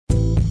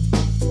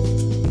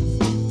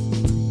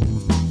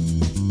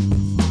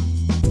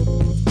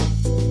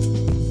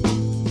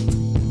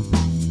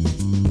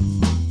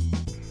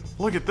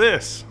Look at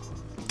this.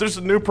 There's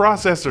a new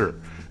processor.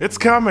 It's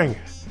coming.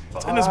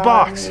 It's in this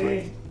box.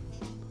 Did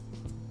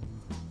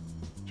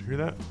you hear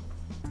that?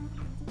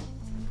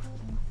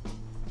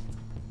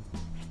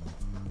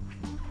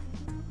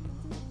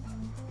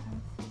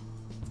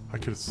 I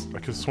could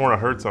have sworn I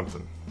heard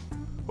something.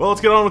 Well,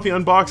 let's get on with the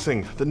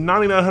unboxing. The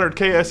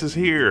 9900KS is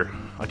here.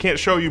 I can't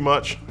show you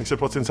much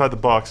except what's inside the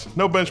box.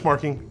 No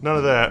benchmarking, none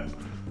of that.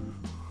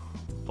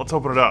 Let's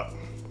open it up.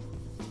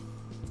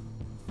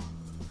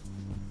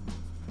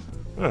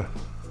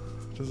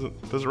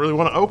 Doesn't really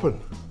want to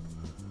open.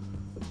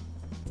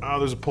 Oh,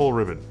 there's a pull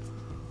ribbon.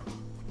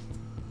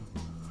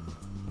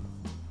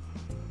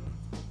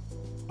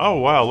 Oh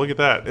wow, look at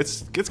that.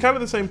 It's kind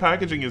of the same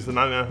packaging as the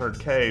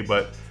 9900K,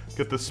 but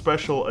get the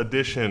special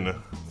edition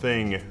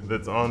thing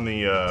that's on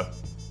the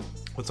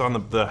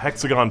the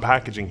hexagon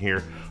packaging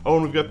here. Oh,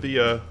 and we've got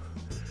the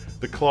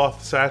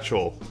cloth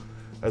satchel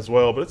as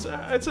well. But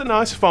it's a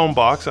nice foam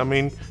box. I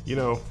mean, you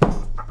know.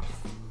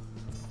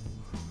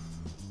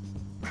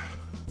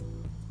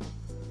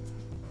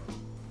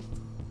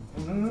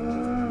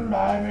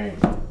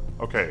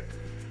 Okay,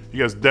 you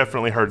guys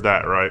definitely heard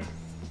that, right?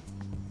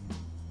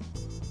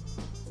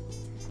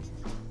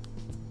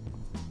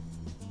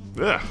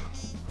 Yeah.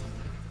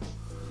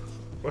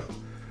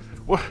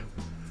 What?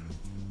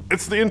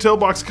 It's the Intel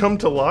box come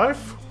to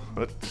life?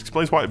 That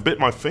explains why it bit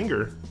my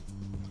finger.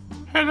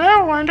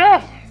 Hello,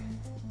 Wanda.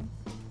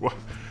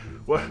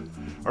 What?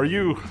 Are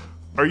you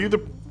the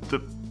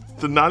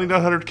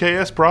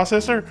 9900KS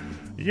processor?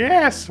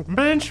 Yes,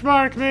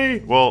 benchmark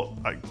me. Well,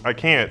 I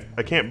can't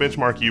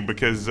benchmark you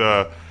because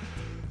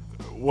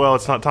well,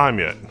 it's not time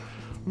yet.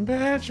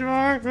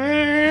 Benchmark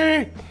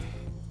me.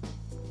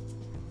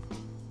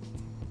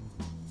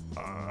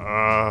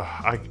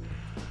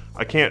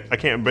 I can't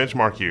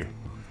benchmark you.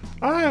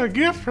 I have a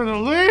gift from the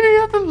Lady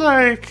of the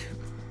Lake.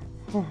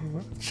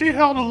 She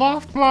held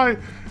aloft my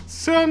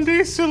Sunday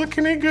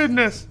silicony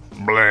goodness.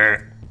 Blah.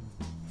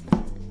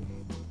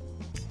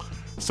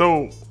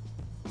 So,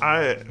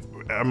 I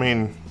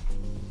mean,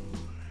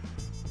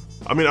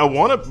 I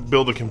want to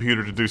build a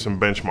computer to do some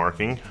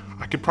benchmarking.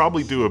 I could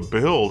probably do a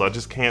build. I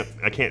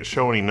can't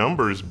show any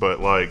numbers,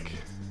 but like,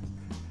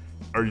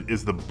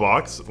 is the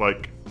box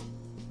like?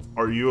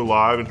 Are you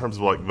alive in terms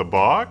of like the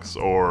box,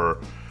 or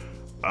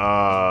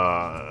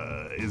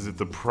is it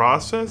the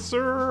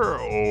processor,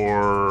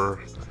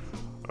 or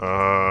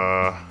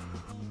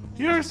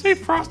you ever see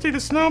Frosty the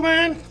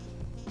Snowman?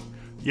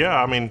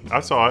 Yeah, I mean, I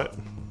saw it.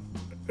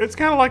 It's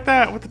kind of like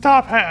that with the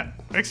top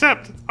hat,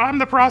 except I'm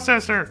the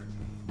processor.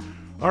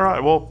 All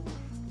right, well,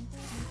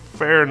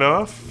 fair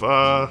enough.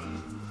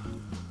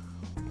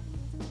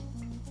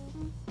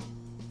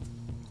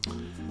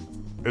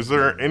 Is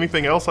there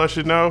anything else I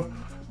should know?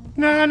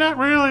 Nah, not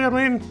really. I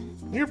mean,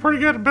 you're pretty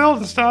good at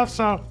building stuff,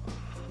 so.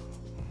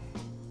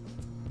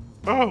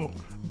 Oh,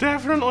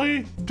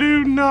 definitely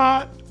do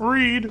not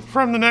read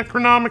from the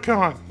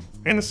Necronomicon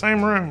in the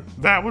same room.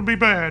 That would be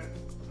bad.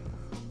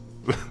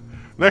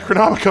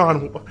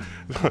 Necronomicon?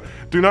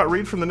 Do not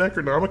read from the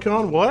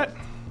Necronomicon? What?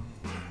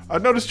 I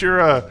noticed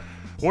your,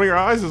 one of your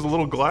eyes is a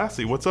little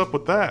glassy. What's up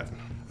with that?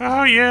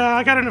 Oh yeah,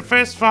 I got in a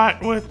fist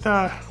fight with,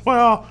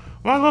 well,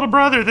 my little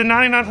brother, the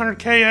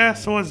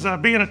 9900KS, was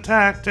being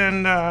attacked,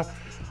 and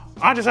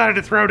I decided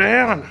to throw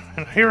down,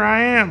 and here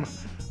I am.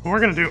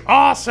 We're gonna do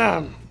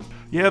awesome.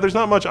 Yeah, there's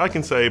not much I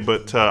can say,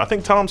 but I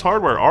think Tom's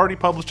Hardware already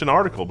published an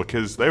article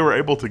because they were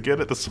able to get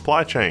at the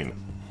supply chain.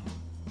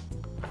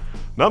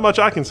 Not much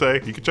I can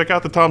say. You can check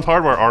out the Tom's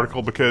Hardware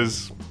article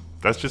because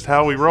that's just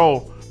how we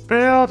roll.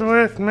 Build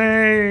with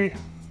me.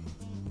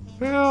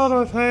 Build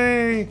with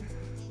me.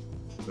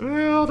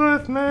 Build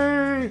with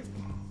me.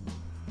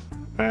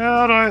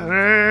 Build with me.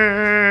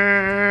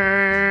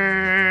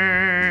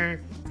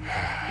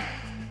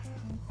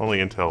 Only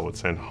Intel would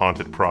send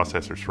haunted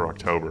processors for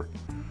October.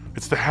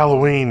 It's the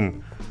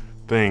Halloween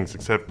things,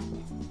 except,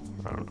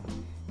 I don't know.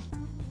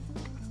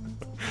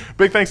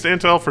 Big thanks to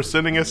Intel for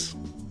sending us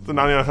the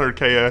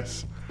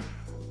 9900KS.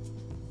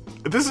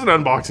 This is an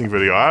unboxing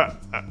video.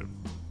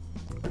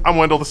 I'm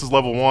Wendell, this is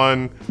level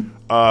 1.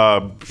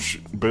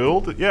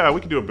 Build? Yeah, we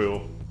can do a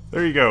build.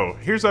 There you go.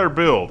 Here's our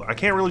build. I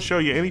can't really show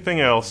you anything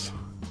else.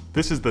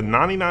 This is the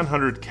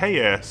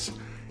 9900KS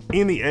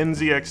in the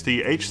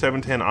NZXT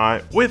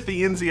H710i with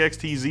the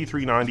NZXT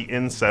Z390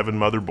 N7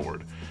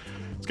 motherboard.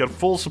 It's got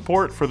full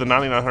support for the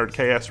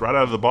 9900KS right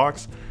out of the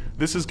box.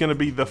 This is going to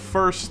be the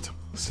first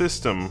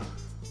system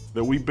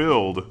that we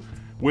build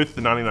with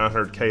the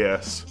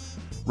 9900KS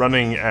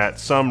running at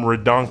some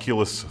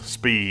redonkulous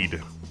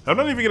speed. I'm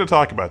not even going to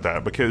talk about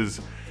that because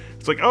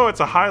it's like, oh, it's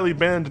a highly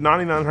bend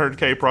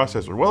 9900K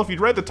processor. Well, if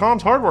you'd read the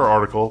Tom's Hardware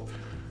article,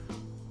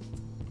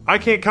 I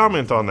can't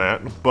comment on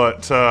that,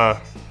 but,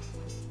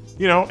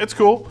 you know, it's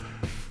cool.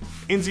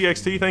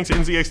 NZXT, thanks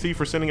NZXT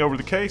for sending over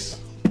the case.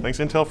 Thanks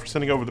Intel for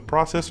sending over the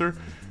processor.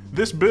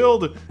 This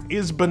build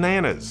is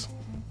bananas.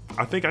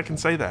 I think I can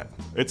say that.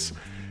 It's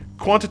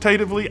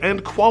quantitatively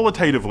and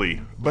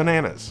qualitatively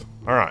bananas.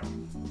 All right,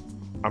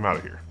 I'm out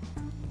of here. .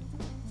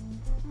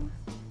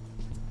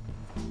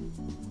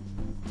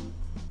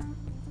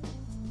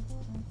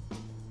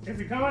 Have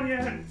you gone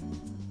yet?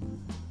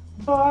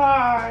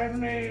 Buy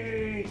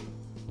me!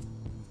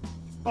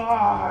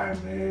 Buy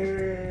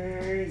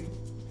me!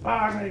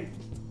 Buy me!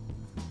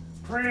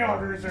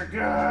 Pre-orders are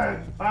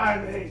good!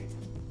 Buy me!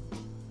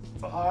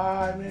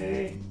 Buy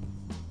me!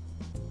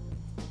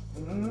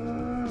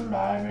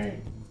 Buy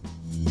me!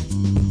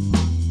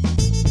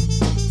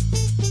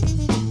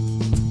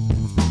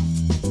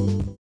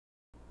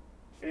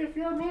 If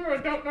you're blue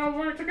and don't know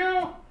where to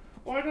go,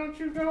 why don't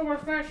you go where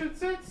fashion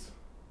sits?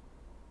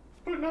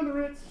 Putting on the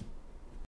Ritz.